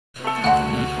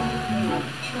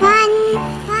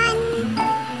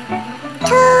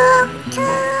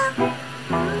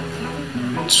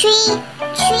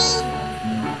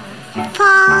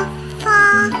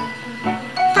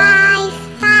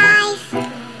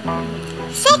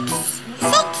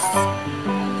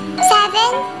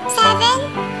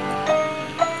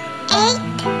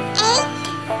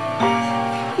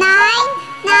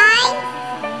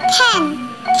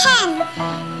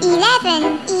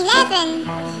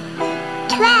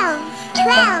12,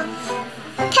 12,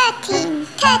 13,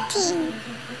 13,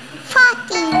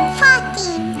 14,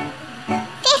 14,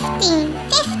 15,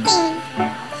 15,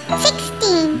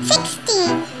 16,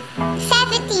 16,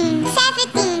 17,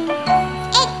 17,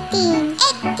 18,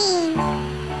 18,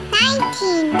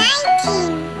 19,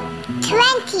 19,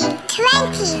 20,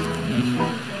 20.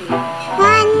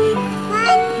 1,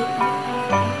 1,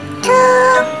 2,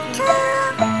 2,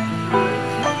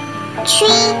 3,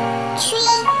 3,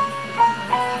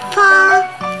 4,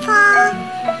 4,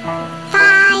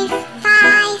 5,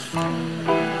 5,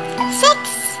 6,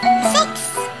 6,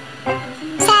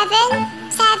 7,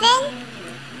 7,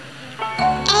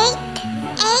 8,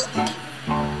 8,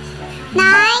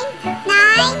 9,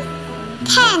 9,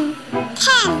 10,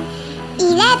 10,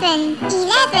 11,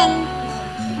 11,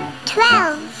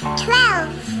 12,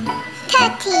 12,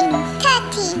 13,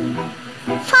 13,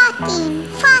 14,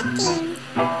 14,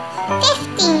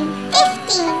 15,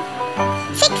 15,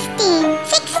 16,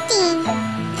 16,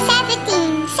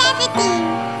 17, 17,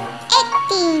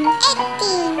 18,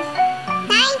 18,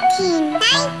 19,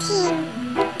 19,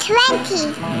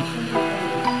 20.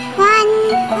 1,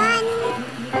 1,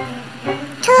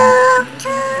 2,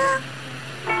 2,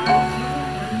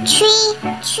 3,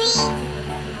 3,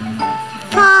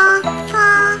 4,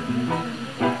 4,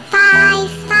 5,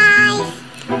 5,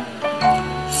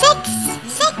 6,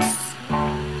 6,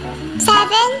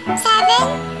 7,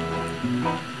 7,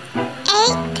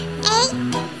 8, 8,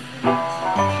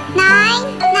 9,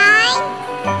 9,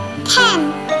 10,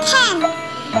 10,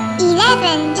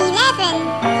 11, 11,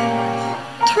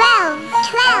 12,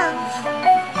 12,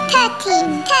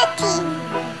 13, 13,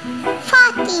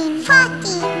 14,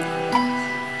 14,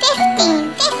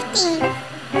 15, 15,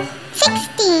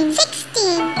 16,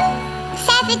 16,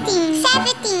 17,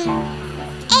 17,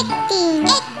 18,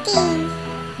 18,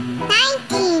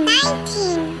 19,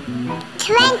 19,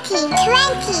 20,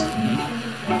 20.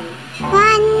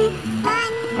 1,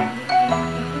 1,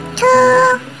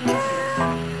 2,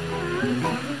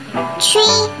 3,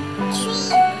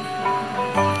 3,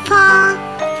 4,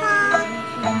 4,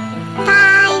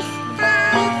 5,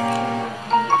 5,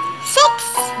 6,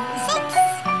 6,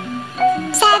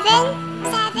 7,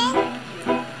 7,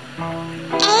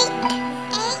 8,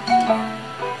 8,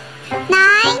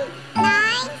 9,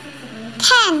 9,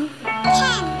 10,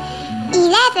 10,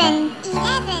 11,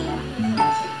 11,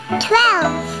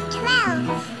 12, 12,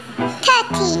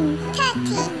 13,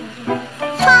 13,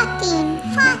 14,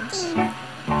 14,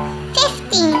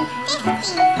 15,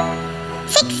 15,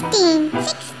 16,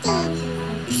 16.